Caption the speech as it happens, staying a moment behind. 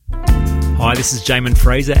Hi, this is Jamin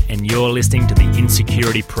Fraser, and you're listening to The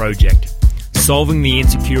Insecurity Project, solving the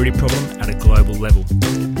insecurity problem at a global level.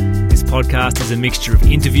 This podcast is a mixture of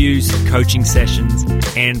interviews, coaching sessions,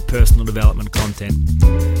 and personal development content.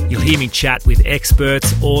 You'll hear me chat with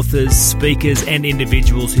experts, authors, speakers, and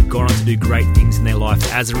individuals who've gone on to do great things in their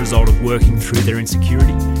life as a result of working through their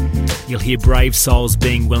insecurity. You'll hear brave souls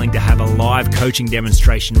being willing to have a live coaching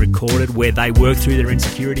demonstration recorded where they work through their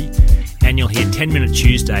insecurity. And you'll hear 10 Minute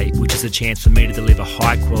Tuesday, which is a chance for me to deliver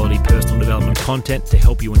high-quality personal development content to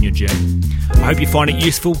help you on your journey. I hope you find it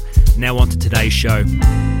useful. Now on to today's show.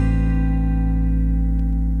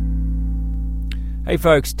 Hey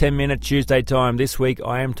folks, 10 Minute Tuesday time. This week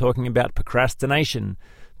I am talking about procrastination.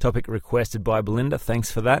 Topic requested by Belinda.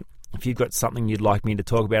 Thanks for that. If you've got something you'd like me to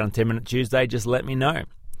talk about on 10 Minute Tuesday, just let me know.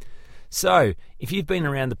 So, if you've been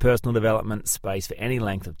around the personal development space for any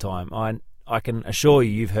length of time, I can assure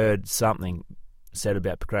you've heard something said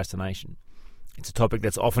about procrastination. It's a topic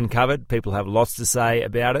that's often covered. People have lots to say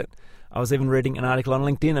about it. I was even reading an article on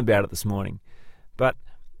LinkedIn about it this morning. But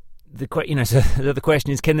the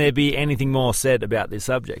question is, can there be anything more said about this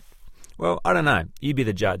subject? Well, I don't know. You be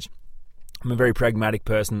the judge. I'm a very pragmatic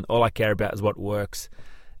person. All I care about is what works.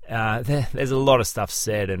 There's a lot of stuff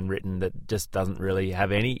said and written that just doesn't really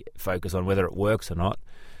have any focus on whether it works or not.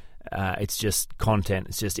 It's just content,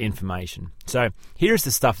 it's just information. So here's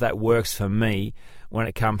the stuff that works for me when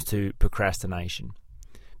it comes to procrastination.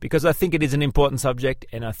 Because I think it is an important subject,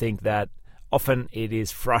 and I think that often it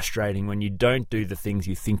is frustrating when you don't do the things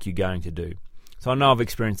you think you're going to do. So I know I've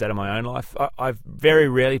experienced that in my own life. I very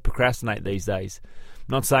rarely procrastinate these days. I'm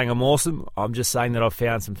not saying I'm awesome, I'm just saying that I've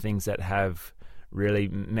found some things that have really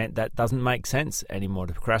meant that doesn't make sense anymore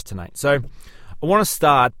to procrastinate. So I want to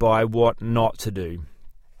start by what not to do.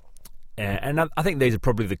 And I think these are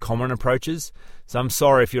probably the common approaches. So I'm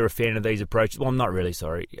sorry if you're a fan of these approaches. Well, I'm not really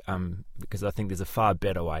sorry, because I think there's a far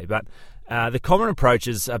better way. But the common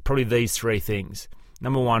approaches are probably these three things.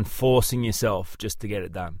 Number one, forcing yourself just to get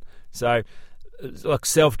it done. So, like,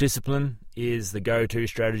 self-discipline is the go-to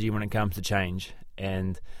strategy when it comes to change.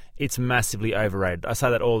 And it's massively overrated. I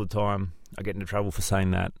say that all the time. I get into trouble for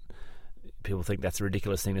saying that. People think that's a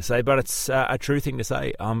ridiculous thing to say, but it's a true thing to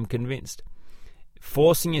say. I'm convinced.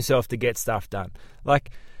 Forcing yourself to get stuff done.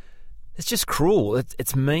 Like, it's just cruel.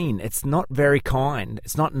 It's mean. It's not very kind.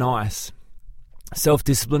 It's not nice.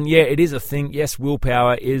 Self-discipline, yeah, it is a thing. Yes,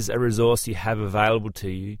 willpower is a resource you have available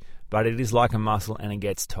to you, but it is like a muscle and it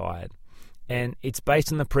gets tired. And it's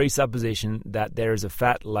based on the presupposition that there is a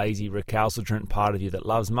fat, lazy, recalcitrant part of you that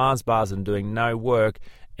loves Mars bars and doing no work,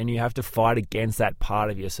 and you have to fight against that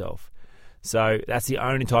part of yourself. So that's the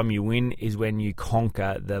only time you win, is when you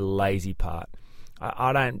conquer the lazy part.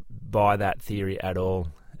 I don't buy that theory at all.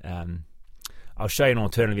 I'll show you an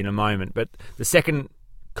alternative in a moment. But the second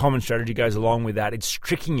common strategy goes along with that. It's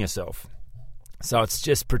tricking yourself. So it's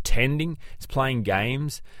just pretending. It's playing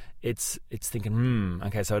games. It's thinking,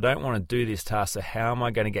 okay, so I don't want to do this task, so how am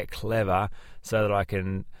I going to get clever so that I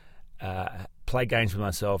can play games with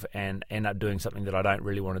myself and end up doing something that I don't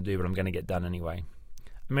really want to do, but I'm going to get done anyway.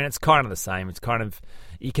 I mean, it's kind of the same. It's kind of,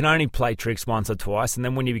 you can only play tricks once or twice, and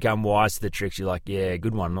then when you become wise to the tricks, you're like, yeah,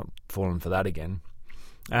 good one, not falling for that again.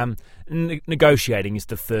 Negotiating is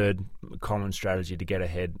the third common strategy to get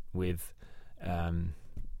ahead with,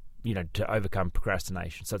 to overcome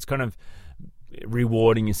procrastination. So it's kind of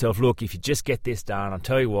rewarding yourself. Look, if you just get this done, I'll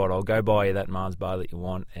tell you what, I'll go buy you that Mars bar that you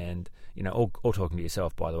want, and, all talking to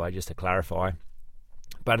yourself, by the way, just to clarify.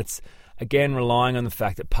 But it's, again, relying on the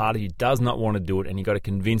fact that part of you does not want to do it, and you've got to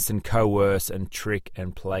convince and coerce and trick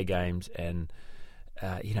and play games, and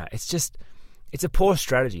it's a poor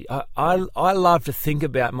strategy. I love to think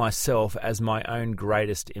about myself as my own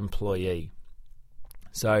greatest employee.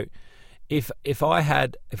 So if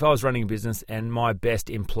I was running a business and my best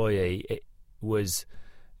employee was,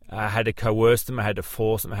 I had to coerce them, I had to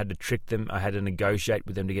force them, I had to trick them, I had to negotiate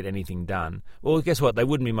with them to get anything done, well, guess what? They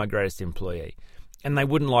wouldn't be my greatest employee. And they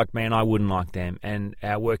wouldn't like me, and I wouldn't like them, and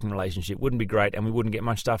our working relationship wouldn't be great, and we wouldn't get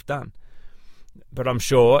much stuff done. But I'm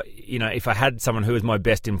sure, if I had someone who was my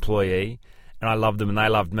best employee, and I loved them and they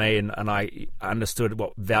loved me, and I understood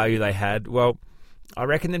what value they had, well, I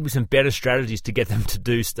reckon there'd be some better strategies to get them to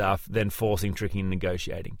do stuff than forcing, tricking, and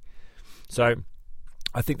negotiating. So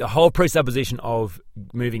I think the whole presupposition of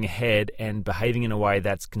moving ahead and behaving in a way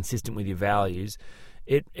that's consistent with your values,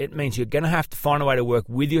 it means you're going to have to find a way to work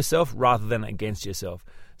with yourself rather than against yourself.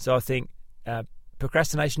 So I think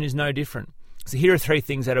procrastination is no different. So here are three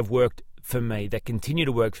things that have worked for me, that continue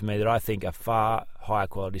to work for me, that I think are far higher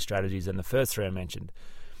quality strategies than the first three I mentioned.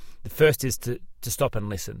 The first is to stop and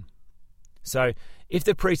listen. So if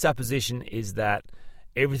the presupposition is that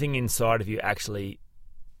everything inside of you actually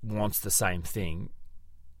wants the same thing,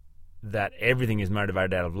 that everything is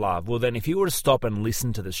motivated out of love, well then if you were to stop and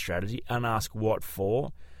listen to the strategy and ask what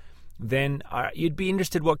for, then you'd be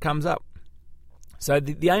interested what comes up. So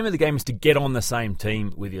the aim of the game is to get on the same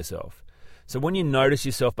team with yourself. So when you notice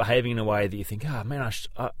yourself behaving in a way that you think, oh man,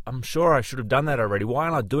 I'm sure I should have done that already, why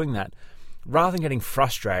aren't I doing that? Rather than getting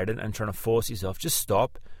frustrated and trying to force yourself, just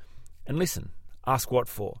stop and listen. Ask what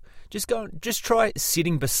for. Just try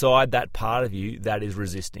sitting beside that part of you that is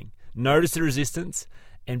resisting. Notice the resistance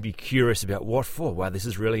and be curious about what for. Wow, this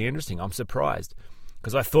is really interesting. I'm surprised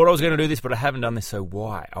because I thought I was going to do this, but I haven't done this. So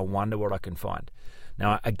why? I wonder what I can find.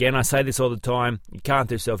 Now, again, I say this all the time. You can't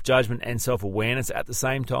do self-judgment and self-awareness at the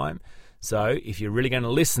same time. So if you're really going to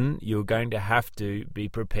listen, you're going to have to be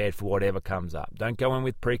prepared for whatever comes up. Don't go in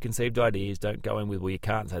with preconceived ideas. Don't go in with, well, you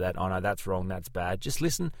can't say that. Oh, no, that's wrong. That's bad. Just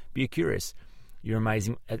listen. Be curious. You're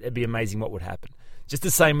amazing. It'd be amazing what would happen. Just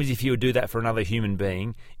the same as if you would do that for another human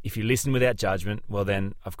being. If you listen without judgment, well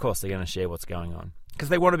then, of course, they're going to share what's going on. Because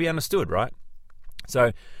they want to be understood, right?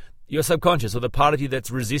 So your subconscious, or the part of you that's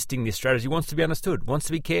resisting this strategy, wants to be understood, wants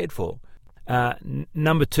to be cared for.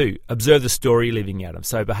 Number 2, observe the story you're living out of.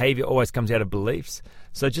 So behavior always comes out of beliefs.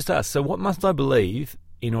 So just ask, so what must I believe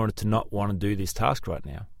in order to not want to do this task right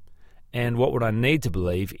now? And what would I need to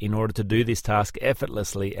believe in order to do this task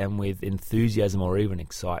effortlessly and with enthusiasm or even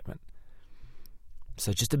excitement?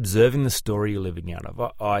 So just observing the story you're living out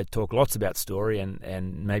of. I talk lots about story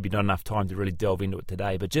and maybe not enough time to really delve into it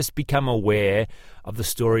today, but just become aware of the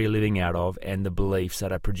story you're living out of and the beliefs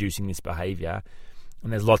that are producing this behavior.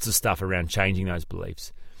 And there's lots of stuff around changing those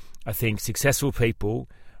beliefs. I think successful people,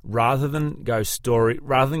 rather than go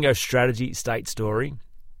strategy, state, story,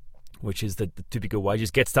 which is the typical way,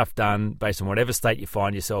 just get stuff done based on whatever state you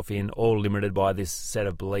find yourself in, all limited by this set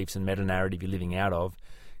of beliefs and meta-narrative you're living out of.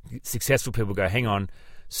 Successful people go, hang on,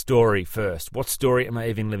 story first. What story am I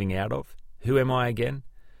even living out of? Who am I again?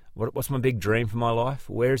 What's my big dream for my life?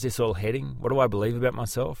 Where is this all heading? What do I believe about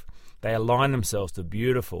myself? They align themselves to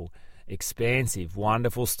beautiful, expansive,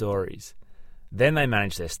 wonderful stories. Then they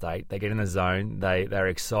manage their state. They get in the zone. They're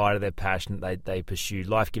excited. They're passionate. They pursue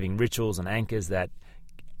life-giving rituals and anchors that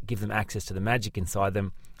give them access to the magic inside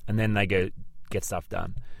them. And then they go get stuff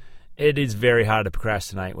done. It is very hard to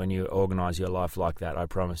procrastinate when you organise your life like that, I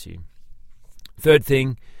promise you. Third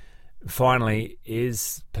thing, finally,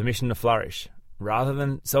 is permission to flourish. Rather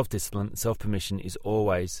than self-discipline, self-permission is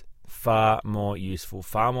always far more useful,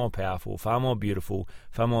 far more powerful, far more beautiful,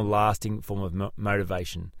 far more lasting form of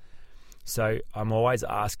motivation. So I'm always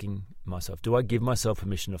asking myself, do I give myself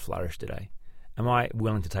permission to flourish today? Am I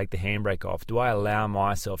willing to take the handbrake off? Do I allow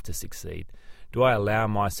myself to succeed? Do I allow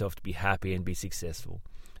myself to be happy and be successful?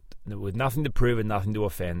 With nothing to prove and nothing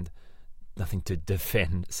to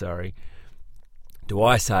defend, do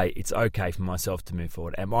I say it's okay for myself to move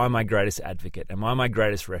forward? Am I my greatest advocate? Am I my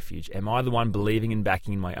greatest refuge? Am I the one believing and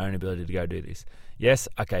backing in my own ability to go do this? Yes?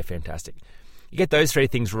 Okay, fantastic. You get those 3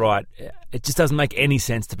 things right, it just doesn't make any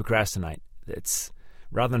sense to procrastinate. It's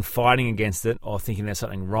rather than fighting against it or thinking there's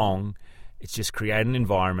something wrong, it's just create an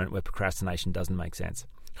environment where procrastination doesn't make sense.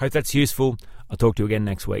 Hope that's useful. I'll talk to you again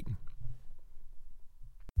next week.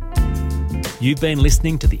 You've been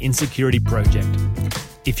listening to The Insecurity Project.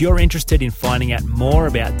 If you're interested in finding out more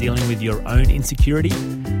about dealing with your own insecurity,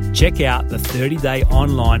 check out the 30-day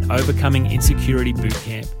online Overcoming Insecurity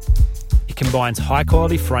Bootcamp. It combines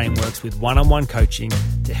high-quality frameworks with one-on-one coaching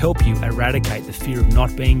to help you eradicate the fear of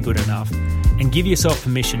not being good enough and give yourself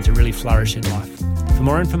permission to really flourish in life. For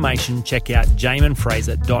more information, check out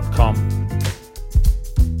jaminfraser.com.